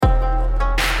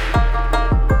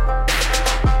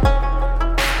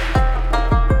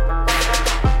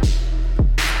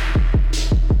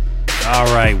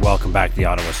welcome back to the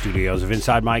Ottawa studios of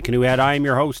Inside My Canoe Head. I am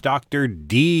your host, Dr.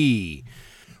 D.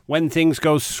 When things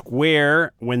go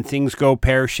square, when things go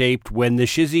pear-shaped, when the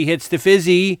shizzy hits the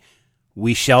fizzy,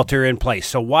 we shelter in place.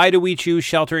 So why do we choose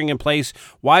sheltering in place?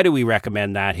 Why do we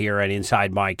recommend that here at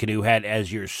Inside My Canoe Head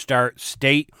as your start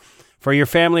state for your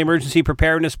family emergency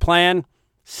preparedness plan?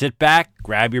 Sit back,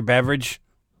 grab your beverage.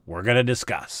 We're going to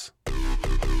discuss.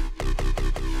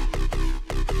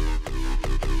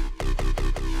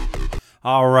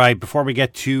 All right, before we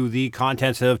get to the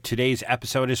contents of today's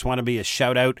episode, I just want to be a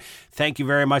shout out. Thank you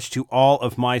very much to all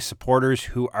of my supporters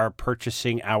who are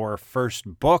purchasing our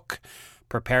first book,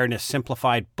 Preparedness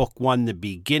Simplified, Book 1, The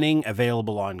Beginning,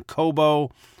 available on Kobo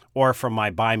or from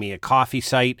my Buy Me a Coffee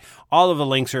site. All of the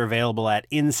links are available at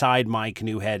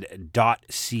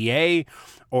insidemycanoehead.ca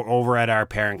or over at our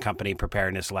parent company,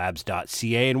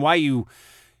 preparednesslabs.ca. And while you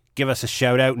give us a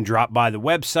shout out and drop by the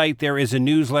website, there is a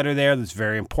newsletter there that's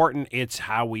very important. It's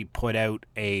how we put out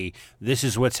a "this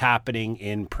is what's happening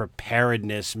in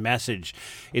preparedness" message.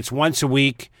 It's once a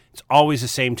week. It's always the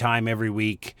same time every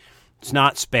week. It's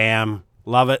not spam.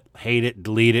 Love it, hate it,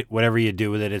 delete it, whatever you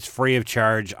do with it. It's free of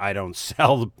charge. I don't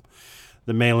sell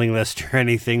the mailing list or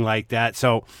anything like that.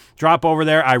 So drop over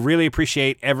there. I really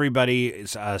appreciate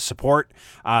everybody's support.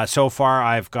 So far,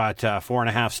 I've got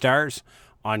 4.5 stars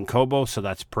on Kobo, so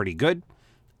that's pretty good.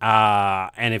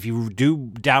 And if you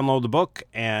do download the book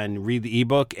and read the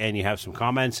ebook and you have some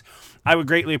comments, I would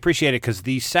greatly appreciate it, because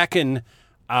the second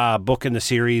book in the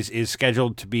series is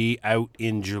scheduled to be out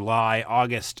in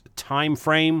July-August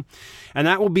timeframe, and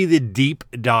that will be the deep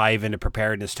dive into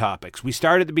preparedness topics. We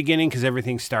start at the beginning because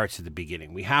everything starts at the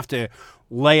beginning. We have to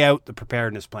lay out the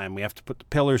preparedness plan. We have to put the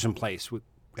pillars in place. We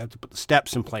have to put the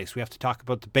steps in place. We have to talk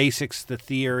about the basics, the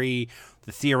theory,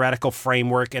 the theoretical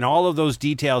framework, and all of those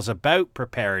details about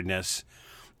preparedness,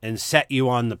 and set you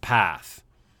on the path.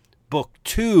 Book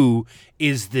 2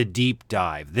 is the deep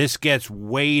dive. This gets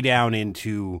way down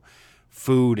into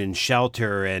food and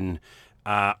shelter and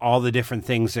all the different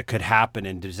things that could happen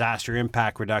in disaster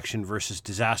impact reduction versus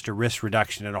disaster risk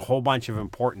reduction, and a whole bunch of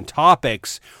important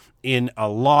topics in a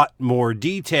lot more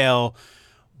detail.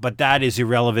 But that is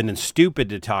irrelevant and stupid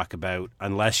to talk about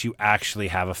unless you actually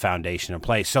have a foundation in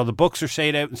place. So the books are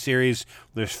set out in series.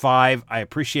 There's 5. I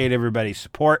appreciate everybody's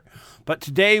support. But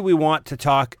today we want to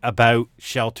talk about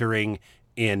sheltering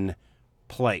in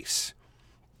place.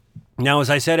 Now, as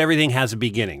I said, everything has a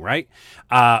beginning, right?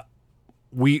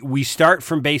 We start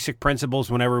from basic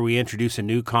principles whenever we introduce a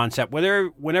new concept,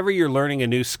 whenever you're learning a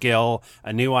new skill,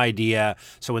 a new idea.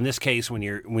 So in this case, when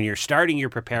you're starting your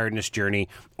preparedness journey,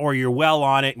 or you're well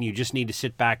on it and you just need to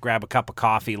sit back, grab a cup of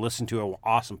coffee, listen to an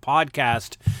awesome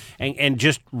podcast, and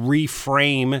just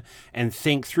reframe and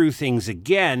think through things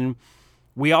again,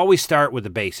 we always start with the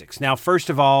basics. Now, first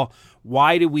of all,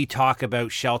 why do we talk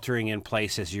about sheltering in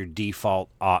place as your default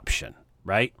option,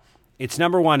 right? It's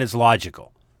number one, is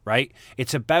logical. Right?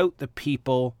 It's about the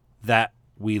people that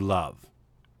we love,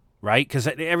 right? Because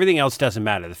everything else doesn't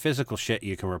matter. The physical shit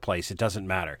you can replace. It doesn't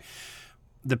matter.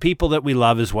 The people that we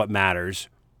love is what matters,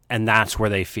 and that's where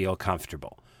they feel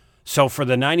comfortable. So for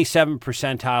the 97th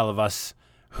percentile of us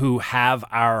who have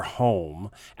our home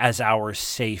as our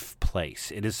safe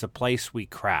place, it is the place we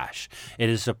crash. It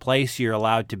is the place you're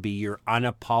allowed to be your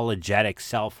unapologetic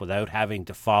self without having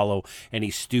to follow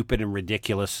any stupid and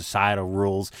ridiculous societal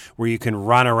rules, where you can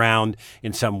run around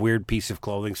in some weird piece of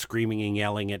clothing screaming and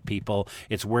yelling at people.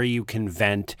 It's where you can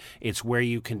vent. It's where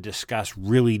you can discuss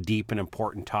really deep and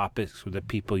important topics with the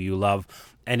people you love.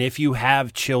 And if you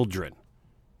have children,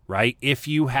 right? If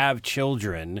you have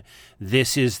children,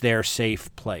 this is their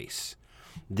safe place.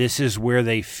 This is where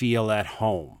they feel at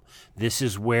home. This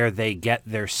is where they get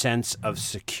their sense of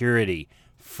security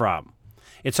from.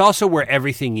 It's also where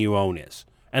everything you own is.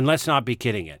 And let's not be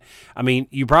kidding it. I mean,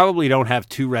 you probably don't have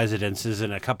 2 residences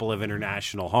and a couple of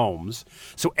international homes.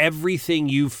 So everything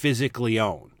you physically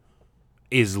own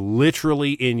is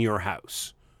literally in your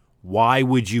house. Why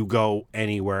would you go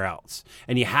anywhere else?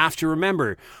 And you have to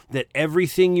remember that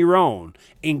everything you own,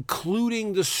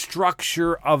 including the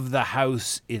structure of the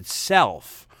house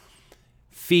itself,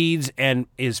 feeds and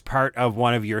is part of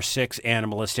one of your 6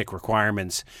 animalistic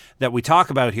requirements that we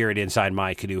talk about here at Inside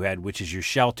My Canoe Head, which is your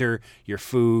shelter, your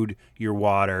food, your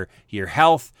water, your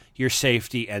health, your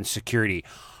safety, and security.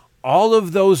 All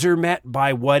of those are met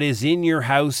by what is in your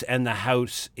house and the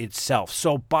house itself.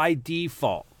 So by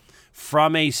default,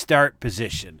 from a start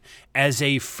position, as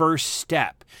a first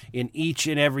step in each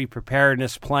and every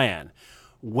preparedness plan,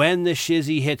 when the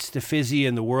shizzy hits the fizzy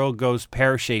and the world goes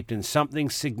pear-shaped and something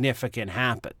significant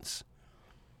happens,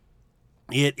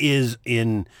 it is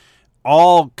in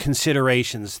all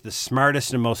considerations, the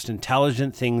smartest and most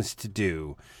intelligent things to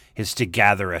do is to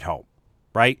gather at home,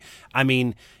 right? I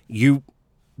mean,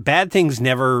 bad things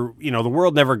never, the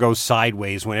world never goes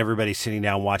sideways when everybody's sitting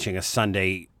down watching a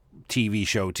Sunday TV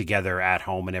show together at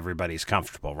home and everybody's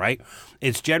comfortable, right?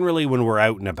 It's generally when we're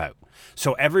out and about.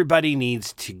 So everybody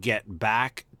needs to get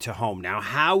back to home. Now,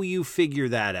 how you figure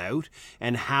that out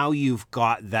and how you've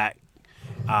got that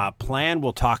plan,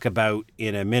 we'll talk about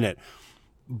in a minute.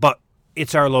 But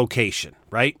it's our location,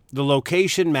 right? The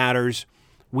location matters.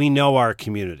 We know our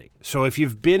community. So if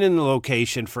you've been in the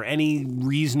location for any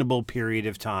reasonable period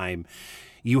of time,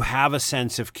 you have a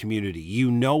sense of community. You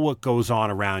know what goes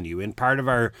on around you. And part of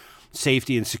our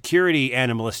safety and security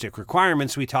animalistic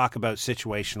requirements, we talk about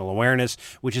situational awareness,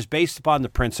 which is based upon the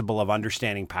principle of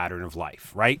understanding pattern of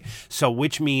life, right? So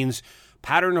which means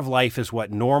pattern of life is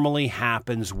what normally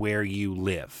happens where you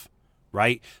live,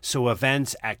 right? So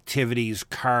events, activities,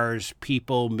 cars,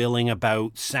 people milling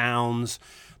about, sounds,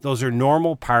 those are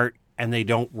normal part and they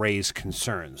don't raise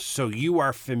concerns. So you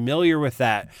are familiar with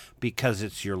that because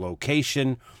it's your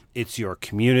location, it's your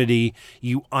community.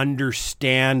 You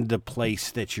understand the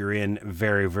place that you're in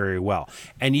very, very well.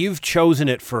 And you've chosen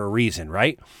it for a reason,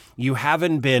 right? You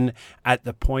haven't been at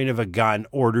the point of a gun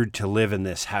ordered to live in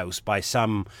this house by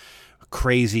some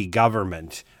crazy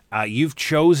government. You've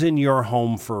chosen your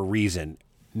home for a reason.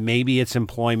 Maybe it's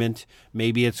employment.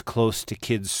 Maybe it's close to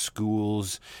kids'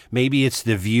 schools. Maybe it's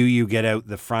the view you get out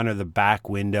the front or the back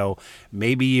window.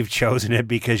 Maybe you've chosen it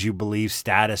because you believe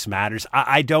status matters.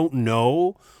 I don't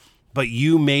know, but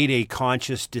you made a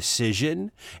conscious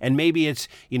decision. And maybe it's,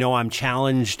 I'm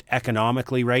challenged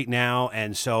economically right now,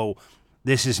 and so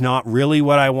this is not really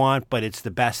what I want, but it's the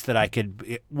best that I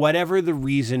could. Whatever the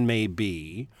reason may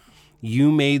be, you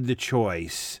made the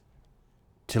choice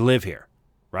to live here,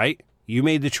 right? You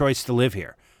made the choice to live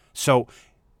here. So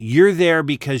you're there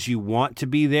because you want to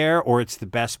be there, or it's the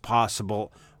best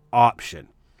possible option.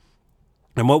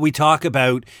 And what we talk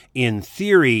about in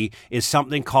theory is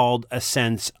something called a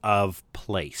sense of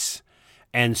place.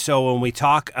 And so when we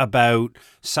talk about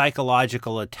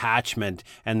psychological attachment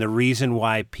and the reason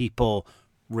why people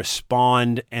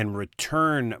respond and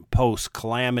return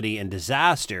post-calamity and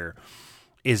disaster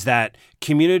is that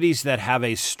communities that have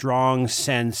a strong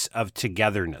sense of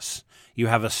togetherness, you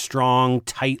have a strong,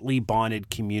 tightly bonded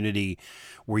community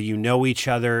where you know each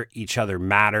other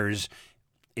matters.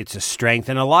 It's a strength.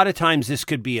 And a lot of times this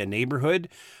could be a neighborhood,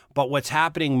 but what's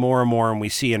happening more and more, and we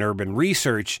see in urban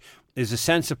research, is a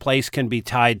sense of place can be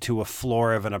tied to a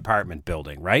floor of an apartment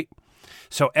building, right?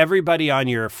 So everybody on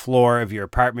your floor of your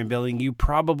apartment building, you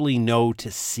probably know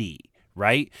to see,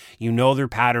 right? You know their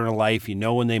pattern of life. You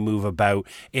know when they move about.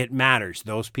 It matters.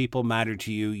 Those people matter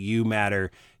to you. You matter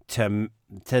to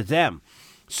them.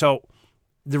 So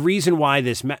the reason why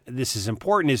this is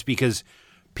important is because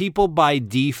people by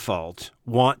default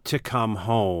want to come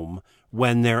home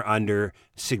when they're under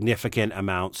significant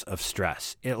amounts of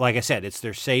stress. Like I said, it's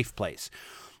their safe place.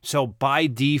 So by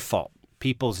default,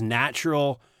 people's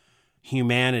natural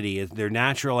humanity, their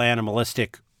natural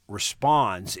animalistic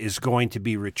response is going to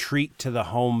be retreat to the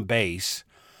home base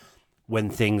when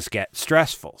things get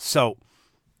stressful. So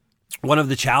one of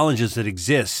the challenges that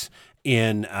exists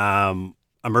in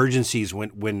emergencies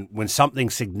when something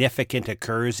significant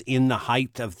occurs in the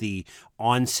height of the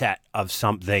onset of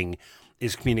something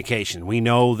is communication. We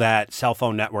know that cell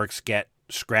phone networks get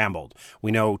scrambled.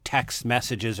 We know text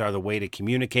messages are the way to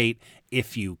communicate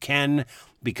if you can,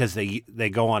 because they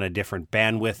go on a different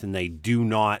bandwidth and they do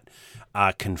not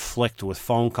conflict with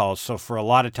phone calls. So for a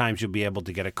lot of times you'll be able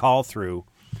to get a call through,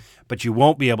 but you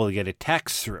won't be able to get a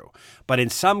text through. But in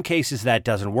some cases that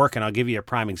doesn't work. And I'll give you a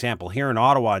prime example. Here in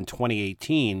Ottawa in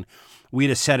 2018, we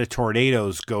had a set of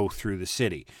tornadoes go through the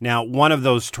city. Now, one of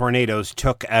those tornadoes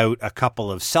took out a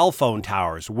couple of cell phone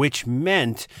towers, which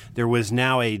meant there was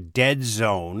now a dead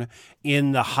zone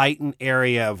in the heightened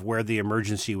area of where the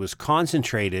emergency was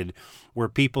concentrated, where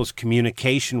people's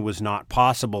communication was not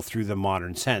possible through the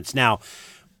modern sense. Now,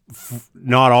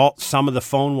 some of the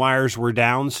phone wires were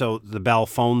down, so the Bell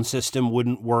phone system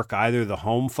wouldn't work either, the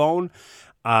home phone,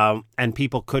 and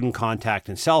people couldn't contact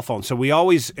in cell phones. So we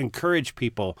always encourage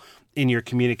people in your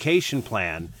communication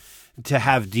plan to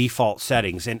have default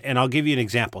settings. And I'll give you an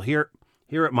example. Here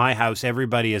at my house,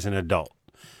 everybody is an adult,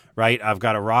 right? I've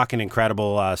got a rockin'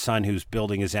 incredible son who's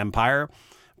building his empire,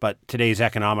 but today's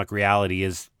economic reality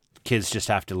is kids just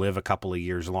have to live a couple of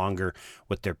years longer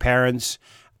with their parents.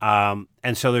 And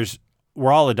so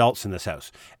we're all adults in this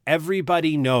house.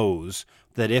 Everybody knows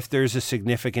that if there's a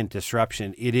significant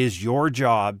disruption, it is your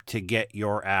job to get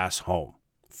your ass home.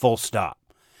 Full stop.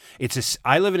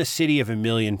 I live in a city of 1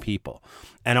 million people.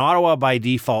 And Ottawa, by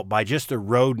default, by just the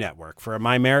road network, for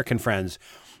my American friends,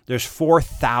 there's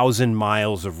 4,000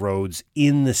 miles of roads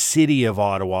in the city of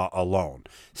Ottawa alone,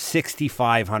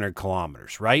 6,500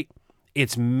 kilometers, right?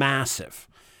 It's massive.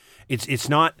 It's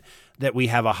not that we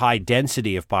have a high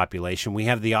density of population. We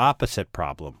have the opposite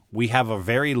problem. We have a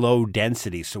very low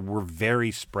density, so we're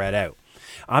very spread out.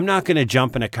 I'm not going to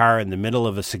jump in a car in the middle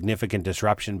of a significant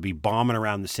disruption, be bombing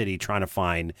around the city trying to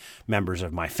find members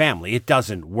of my family. It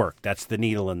doesn't work. That's the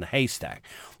needle in the haystack.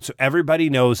 So everybody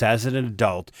knows, as an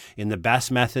adult, in the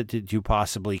best method that you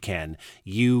possibly can,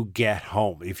 you get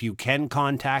home. If you can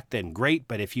contact, then great.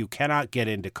 But if you cannot get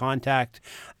into contact,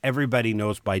 everybody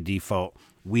knows by default,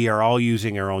 we are all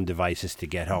using our own devices to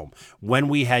get home. When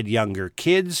we had younger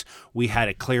kids, we had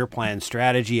a clear plan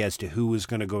strategy as to who was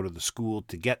going to go to the school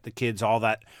to get the kids, all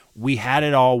that. We had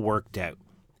it all worked out.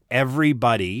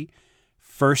 Everybody,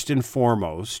 first and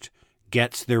foremost,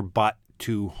 gets their butt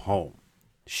to home.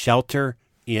 Shelter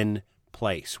in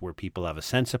place, where people have a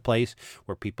sense of place,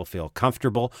 where people feel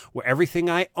comfortable, where everything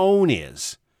I own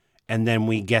is. And then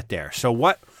we get there. So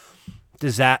what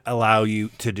does that allow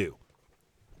you to do?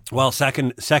 Well,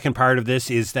 second part of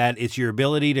this is that it's your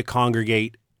ability to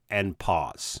congregate and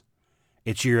pause.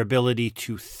 It's your ability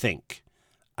to think,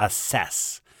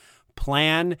 assess,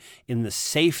 plan in the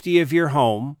safety of your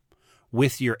home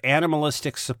with your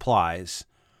animalistic supplies.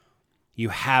 You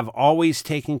have always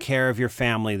taken care of your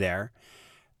family there.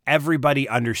 Everybody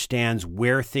understands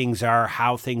where things are,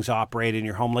 how things operate in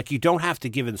your home. Like, you don't have to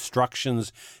give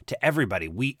instructions to everybody.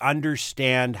 We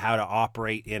understand how to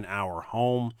operate in our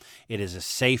home. It is a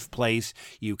safe place.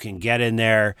 You can get in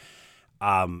there.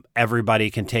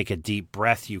 Everybody can take a deep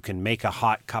breath. You can make a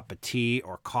hot cup of tea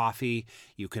or coffee.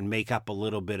 You can make up a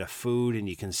little bit of food, and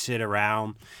you can sit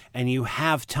around, and you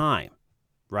have time,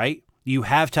 right? You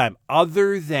have time.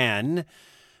 Other than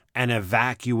an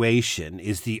evacuation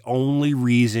is the only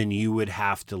reason you would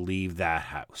have to leave that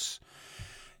house.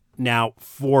 Now,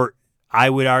 I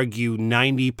would argue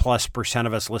 90+%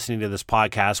 of us listening to this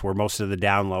podcast, where most of the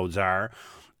downloads are,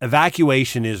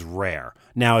 evacuation is rare.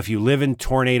 Now, if you live in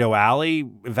Tornado Alley,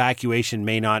 evacuation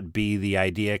may not be the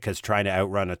idea, because trying to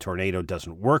outrun a tornado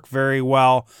doesn't work very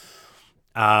well.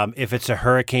 If it's a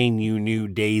hurricane, you knew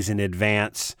days in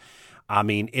advance. I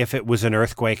mean, if it was an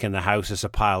earthquake and the house is a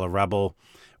pile of rubble,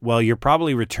 well, you're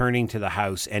probably returning to the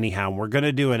house anyhow. We're going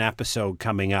to do an episode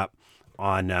coming up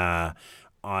on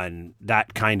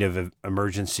that kind of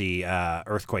emergency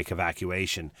earthquake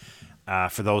evacuation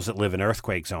for those that live in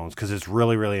earthquake zones, because it's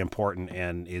really, really important,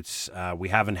 and we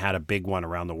haven't had a big one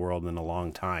around the world in a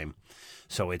long time.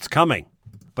 So it's coming.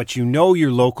 But you know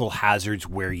your local hazards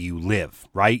where you live,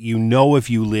 right? You know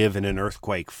if you live in an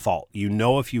earthquake fault. You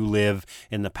know if you live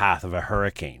in the path of a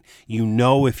hurricane. You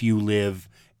know if you live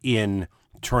in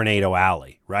Tornado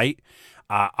Alley, right?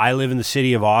 I live in the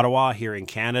city of Ottawa here in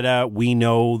Canada. We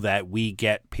know that we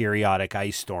get periodic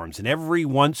ice storms, and every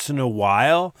once in a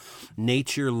while,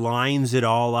 nature lines it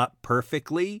all up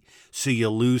perfectly, so you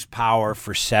lose power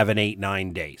for 7, 8,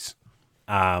 9 days.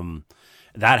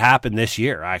 That happened this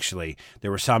year, actually.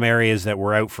 There were some areas that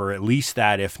were out for at least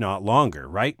that, if not longer,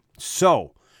 right?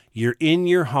 So you're in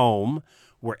your home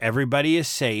where everybody is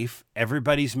safe,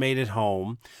 everybody's made it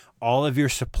home, all of your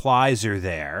supplies are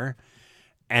there,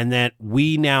 and then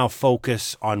we now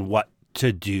focus on what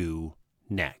to do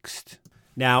next.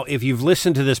 Now, if you've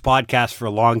listened to this podcast for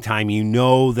a long time, you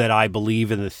know that I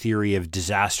believe in the theory of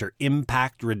disaster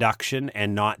impact reduction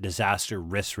and not disaster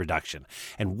risk reduction.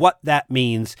 And what that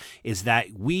means is that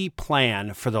we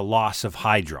plan for the loss of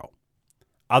hydro.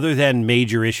 Other than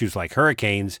major issues like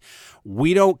hurricanes,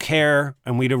 we don't care,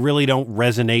 and we really don't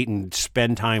resonate and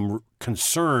spend time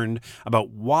concerned about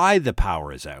why the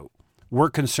power is out. We're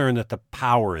concerned that the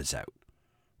power is out,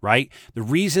 right? The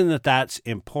reason that that's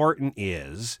important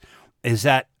is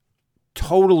that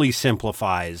totally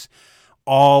simplifies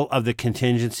all of the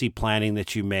contingency planning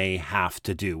that you may have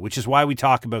to do, which is why we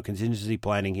talk about contingency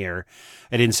planning here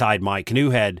at Inside My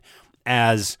Canoe Head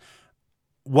as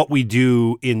what we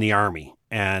do in the Army.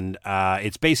 And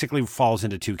it's basically falls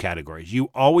into two categories. You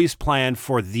always plan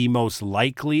for the most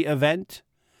likely event,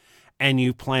 and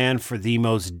you plan for the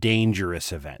most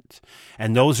dangerous event.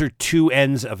 And those are two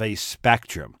ends of a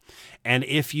spectrum. And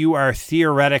if you are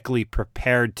theoretically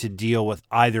prepared to deal with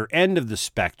either end of the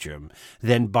spectrum,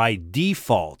 then by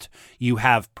default, you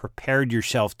have prepared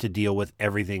yourself to deal with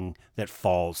everything that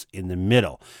falls in the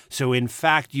middle. So in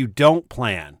fact, you don't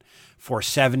plan for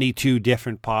 72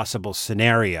 different possible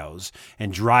scenarios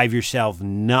and drive yourself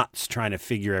nuts trying to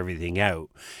figure everything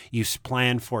out. You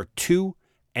plan for 2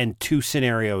 and 2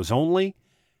 scenarios only,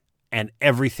 and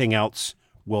everything else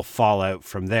will fall out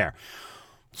from there.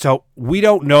 So we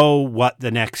don't know what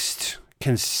the next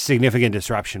significant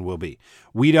disruption will be.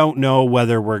 We don't know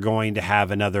whether we're going to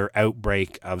have another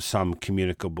outbreak of some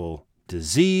communicable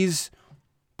disease.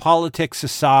 Politics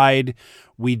aside,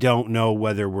 we don't know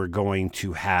whether we're going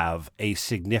to have a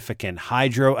significant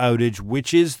hydro outage,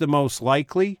 which is the most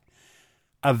likely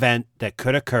event that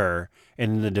could occur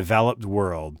in the developed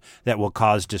world that will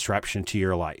cause disruption to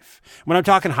your life. When I'm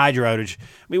talking hydro outage,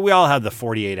 I mean, we all have the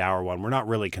 48-hour one. We're not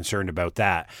really concerned about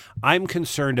that. I'm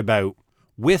concerned about,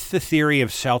 with the theory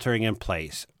of sheltering in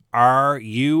place, are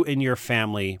you and your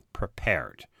family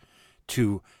prepared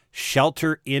to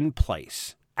shelter in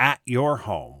place at your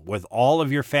home with all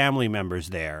of your family members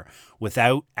there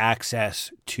without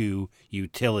access to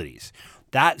utilities?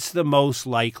 That's the most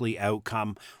likely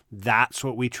outcome. That's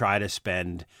what we try to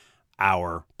spend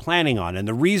our planning on. And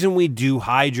the reason we do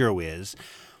hydro is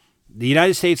the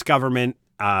United States government,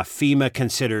 FEMA,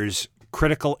 considers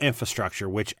critical infrastructure,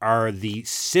 which are the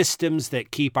systems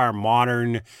that keep our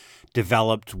modern,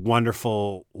 developed,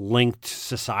 wonderful, linked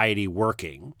society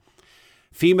working.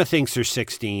 FEMA thinks there's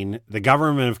 16. The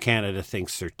government of Canada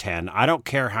thinks there's 10. I don't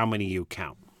care how many you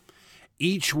count.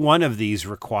 Each one of these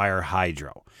require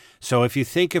hydro. So if you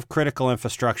think of critical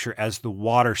infrastructure as the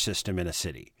water system in a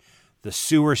city, the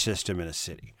sewer system in a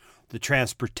city, the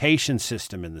transportation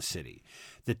system in the city,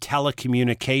 the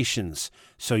telecommunications,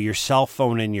 so your cell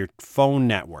phone and your phone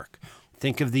network.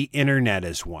 Think of the internet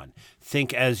as one.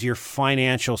 Think as your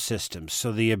financial system,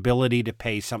 so the ability to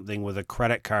pay something with a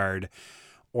credit card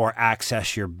or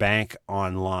access your bank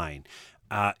online.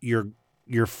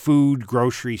 Your food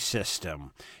grocery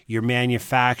system, your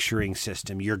manufacturing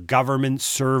system, your government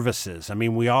services. I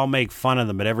mean, we all make fun of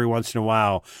them, but every once in a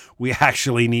while, we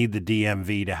actually need the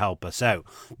DMV to help us out.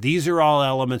 These are all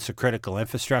elements of critical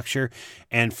infrastructure,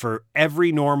 and for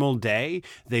every normal day,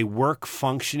 they work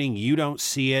functioning. You don't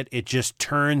see it. It just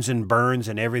turns and burns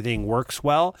and everything works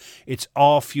well. It's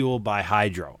all fueled by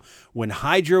hydro. When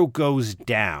hydro goes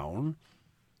down,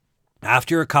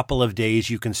 after a couple of days,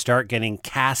 you can start getting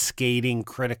cascading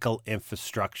critical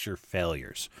infrastructure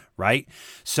failures, right?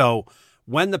 So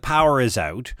when the power is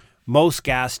out, most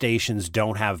gas stations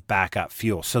don't have backup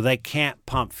fuel, so they can't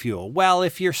pump fuel. Well,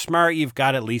 if you're smart, you've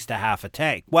got at least a half a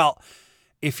tank. Well,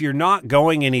 if you're not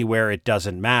going anywhere, it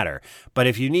doesn't matter. But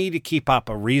if you need to keep up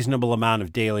a reasonable amount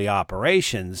of daily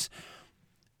operations,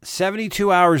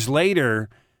 72 hours later,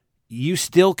 you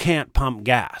still can't pump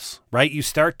gas, right? You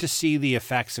start to see the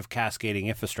effects of cascading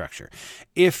infrastructure.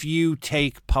 If you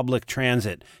take public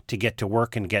transit to get to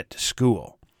work and get to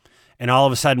school, and all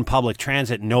of a sudden public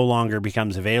transit no longer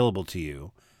becomes available to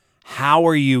you, how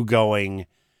are you going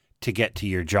to get to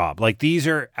your job? Like, these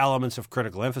are elements of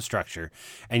critical infrastructure,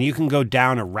 and you can go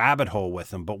down a rabbit hole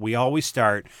with them, but we always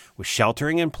start with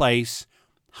sheltering in place.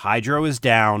 Hydro is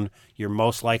down, your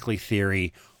most likely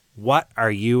theory. What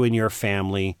are you and your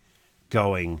family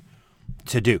going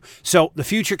to do? So the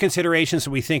future considerations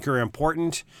that we think are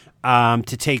important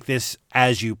to take this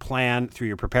as you plan through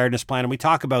your preparedness plan, and we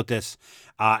talk about this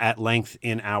at length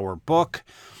in our book,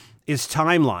 is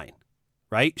timeline,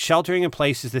 right? Sheltering in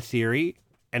place is the theory,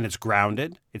 and it's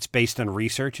grounded. It's based on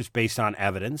research. It's based on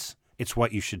evidence. It's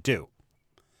what you should do.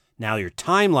 Now, your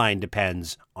timeline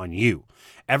depends on you.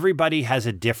 Everybody has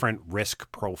a different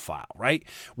risk profile, right?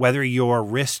 Whether your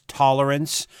risk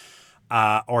tolerance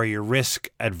or your risk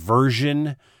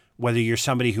aversion, whether you're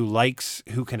somebody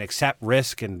who can accept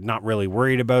risk and not really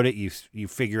worried about it, you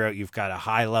figure out you've got a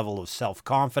high level of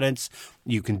self-confidence,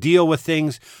 you can deal with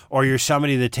things, or you're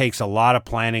somebody that takes a lot of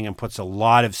planning and puts a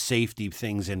lot of safety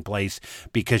things in place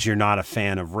because you're not a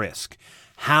fan of risk.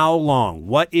 How long?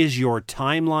 What is your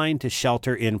timeline to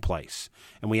shelter in place?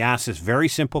 And we ask this very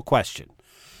simple question.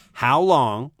 How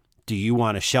long do you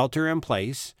want to shelter in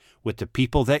place with the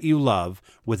people that you love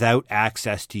without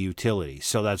access to utilities?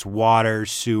 So that's water,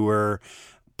 sewer,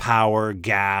 power,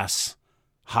 gas,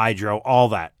 hydro, all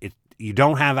that. You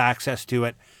don't have access to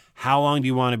it. How long do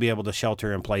you want to be able to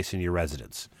shelter in place in your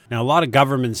residence? Now, a lot of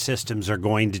government systems are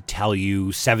going to tell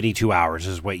you 72 hours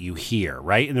is what you hear,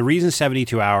 right? And the reason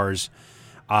 72 hours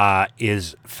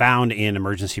is found in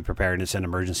emergency preparedness and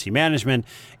emergency management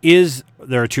is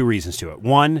there are two reasons to it.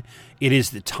 One, it is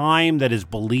the time that is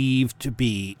believed to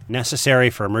be necessary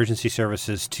for emergency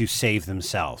services to save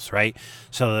themselves, right?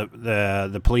 So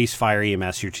the police, fire,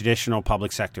 EMS, your traditional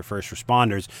public sector first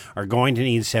responders are going to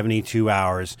need 72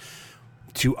 hours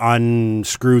to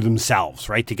unscrew themselves,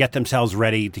 right? To get themselves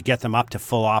ready, to get them up to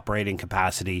full operating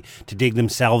capacity, to dig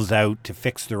themselves out, to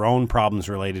fix their own problems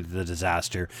related to the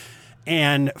disaster,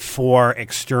 and for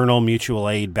external mutual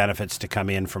aid benefits to come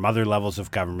in from other levels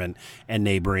of government and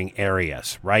neighboring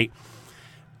areas, right?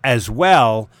 As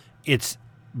well, it's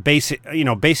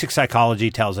basic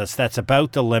psychology tells us that's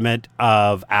about the limit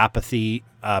of apathy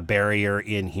barrier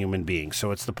in human beings.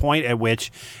 So it's the point at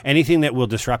which anything that will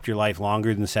disrupt your life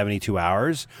longer than 72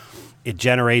 hours, it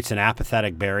generates an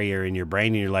apathetic barrier in your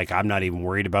brain, and you're like, I'm not even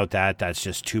worried about that. That's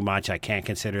just too much. I can't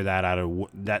consider that.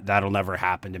 That'll never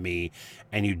happen to me.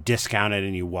 And you discount it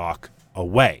and you walk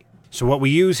away. So what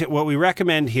we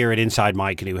recommend here at Inside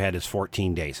My Canoe Head is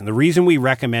 14 days. And the reason we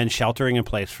recommend sheltering in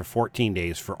place for 14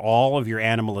 days for all of your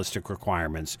animalistic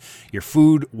requirements, your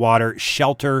food, water,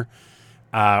 shelter,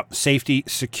 safety,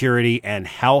 security, and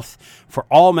health for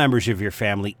all members of your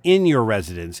family in your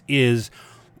residence is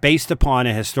based upon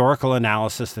a historical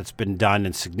analysis that's been done,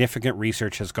 and significant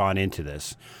research has gone into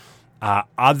this.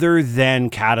 Other than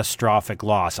catastrophic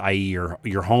loss, i.e.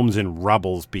 your home's in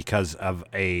rubble because of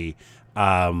a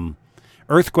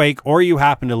earthquake, or you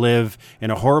happen to live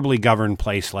in a horribly governed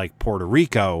place like Puerto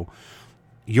Rico,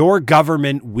 your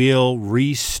government will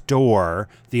restore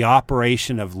the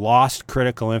operation of lost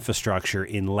critical infrastructure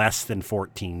in less than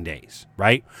 14 days,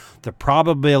 right? The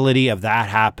probability of that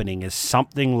happening is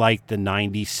something like the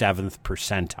 97th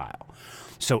percentile.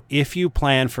 So if you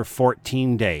plan for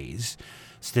 14 days,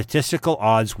 statistical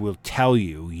odds will tell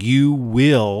you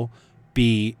will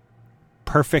be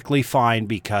perfectly fine,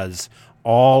 because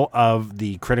all of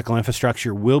the critical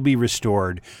infrastructure will be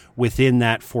restored within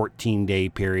that 14-day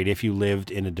period if you lived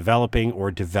in a developing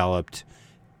or developed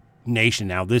nation.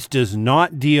 Now, this does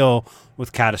not deal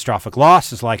with catastrophic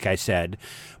losses, like I said,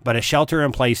 but a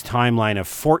shelter-in-place timeline of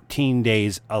 14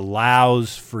 days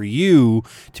allows for you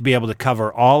to be able to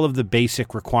cover all of the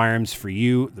basic requirements for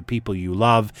you, the people you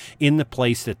love, in the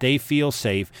place that they feel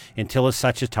safe until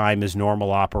such a time as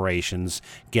normal operations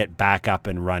get back up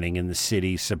and running in the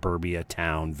city, suburbia,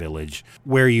 town, village,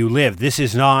 where you live. This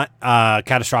is not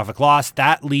catastrophic loss.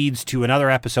 That leads to another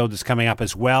episode that's coming up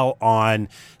as well on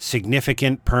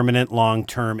significant, permanent,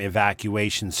 long-term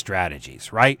evacuation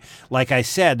strategies, right? Like I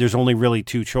said, there's only really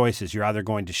two choices. You're either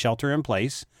going to shelter in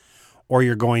place or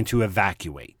you're going to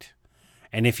evacuate.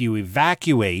 And if you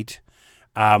evacuate,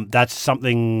 that's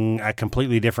a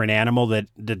completely different animal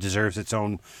that deserves its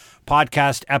own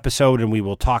podcast episode, and we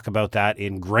will talk about that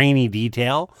in grainy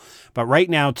detail. But right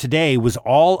now, today was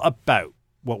all about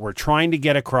what we're trying to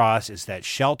get across is that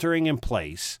sheltering in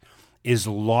place is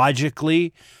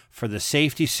logically for the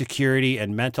safety, security,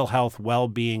 and mental health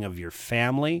well-being of your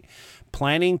family.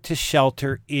 Planning to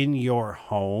shelter in your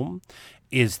home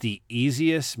is the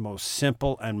easiest, most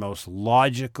simple, and most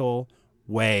logical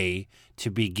way to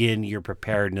begin your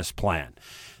preparedness plan.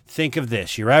 Think of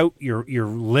this. You're out, you're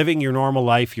living your normal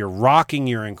life, you're rocking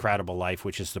your incredible life,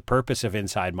 which is the purpose of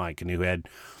Inside My Canoe Head,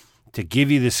 to give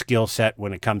you the skill set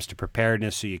when it comes to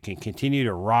preparedness so you can continue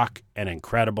to rock an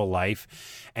incredible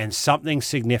life, and something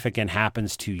significant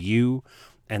happens to you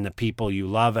and the people you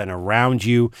love and around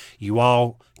you. You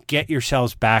all get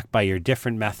yourselves back by your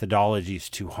different methodologies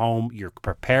to home. You're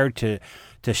prepared to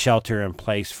shelter in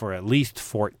place for at least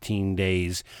 14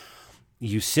 days.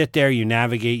 You sit there, you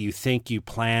navigate, you think, you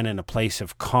plan in a place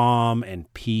of calm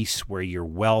and peace where you're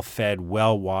well-fed,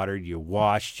 well-watered, you're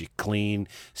washed, you clean,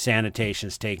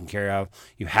 sanitation's taken care of,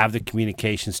 you have the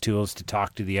communications tools to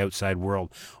talk to the outside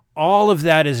world. All of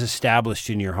that is established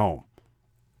in your home.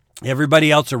 Everybody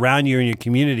else around you in your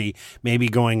community may be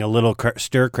going a little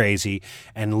stir crazy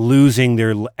and losing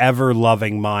their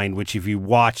ever-loving mind, which if you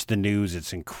watch the news,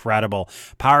 it's incredible.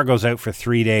 Power goes out for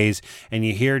 3 days and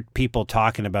you hear people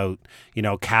talking about,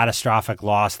 catastrophic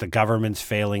loss, the government's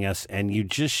failing us, and you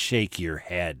just shake your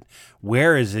head.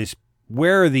 Where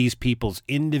are these people's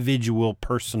individual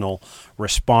personal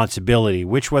responsibility,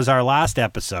 which was our last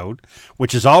episode,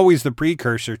 which is always the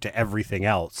precursor to everything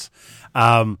else.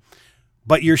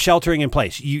 But you're sheltering in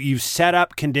place. You've set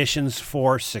up conditions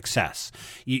for success.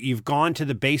 You've gone to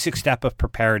the basic step of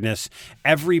preparedness.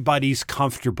 Everybody's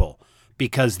comfortable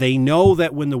because they know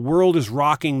that when the world is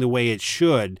rocking the way it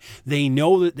should, they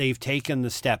know that they've taken the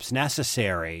steps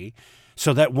necessary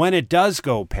so that when it does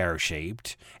go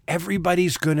pear-shaped,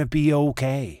 everybody's going to be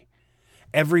okay.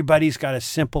 Everybody's got a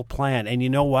simple plan. And you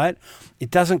know what? It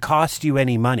doesn't cost you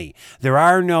any money. There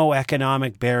are no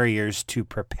economic barriers to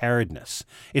preparedness.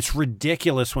 It's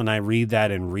ridiculous when I read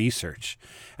that in research.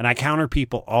 And I counter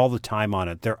people all the time on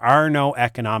it. There are no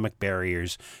economic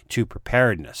barriers to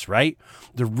preparedness, right?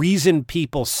 The reason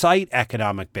people cite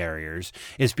economic barriers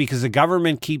is because the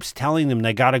government keeps telling them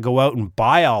they got to go out and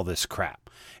buy all this crap.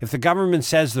 If the government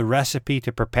says the recipe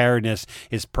to preparedness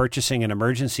is purchasing an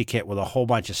emergency kit with a whole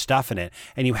bunch of stuff in it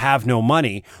and you have no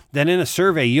money, then in a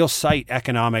survey, you'll cite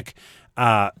economic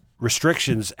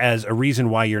restrictions as a reason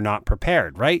why you're not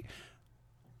prepared, right?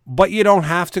 But you don't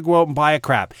have to go out and buy a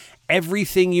crap.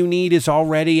 Everything you need is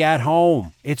already at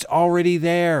home. It's already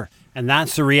there. And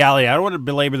that's the reality. I don't want to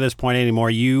belabor this point anymore.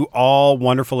 You all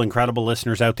wonderful, incredible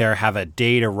listeners out there have a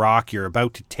day to rock. You're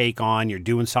about to take on. You're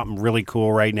doing something really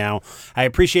cool right now. I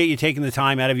appreciate you taking the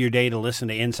time out of your day to listen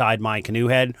to Inside My Canoe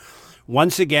Head.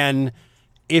 Once again,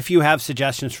 if you have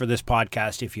suggestions for this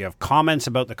podcast, if you have comments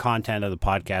about the content of the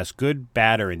podcast, good,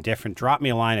 bad, or indifferent, drop me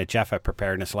a line at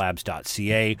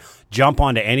jeff@preparednesslabs.ca. Jump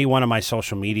onto any one of my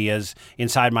social medias.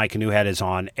 Inside My Canoe Head is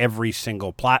on every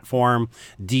single platform.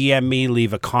 DM me,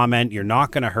 leave a comment. You're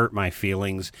not going to hurt my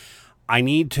feelings. I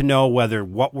need to know whether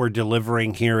what we're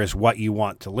delivering here is what you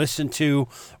want to listen to,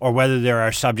 or whether there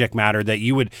are subject matter that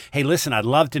you would, hey, listen, I'd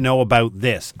love to know about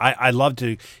this. I'd love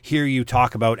to hear you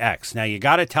talk about X. Now, you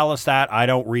got to tell us that. I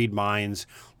don't read minds.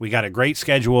 We got a great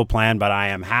schedule planned, but I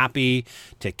am happy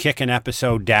to kick an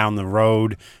episode down the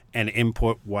road and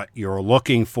input what you're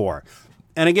looking for.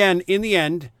 And again, in the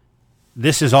end,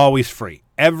 this is always free.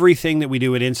 Everything that we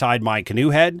do at Inside My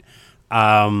Canoe Head,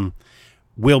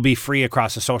 will be free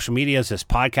across the social medias. This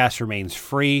podcast remains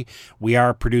free. We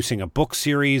are producing a book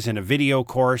series and a video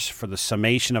course for the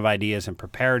summation of ideas and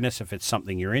preparedness if it's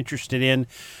something you're interested in.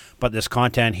 But this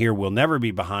content here will never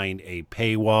be behind a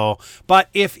paywall. But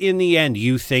if in the end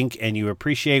you think and you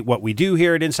appreciate what we do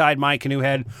here at Inside My Canoe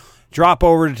Head, drop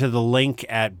over to the link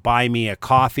at Buy Me a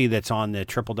Coffee that's on the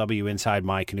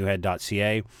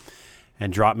www.insidemycanoehead.ca.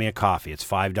 and drop me a coffee. It's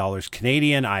 $5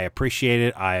 Canadian. I appreciate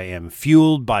it. I am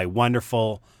fueled by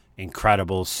wonderful,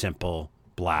 incredible, simple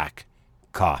black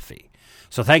coffee.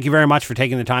 So thank you very much for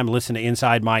taking the time to listen to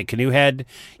Inside My Canoe Head.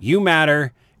 You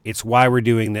matter. It's why we're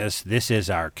doing this. This is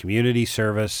our community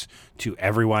service to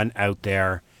everyone out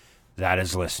there that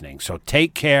is listening. So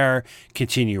take care.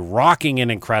 Continue rocking an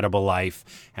incredible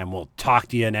life, and we'll talk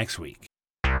to you next week.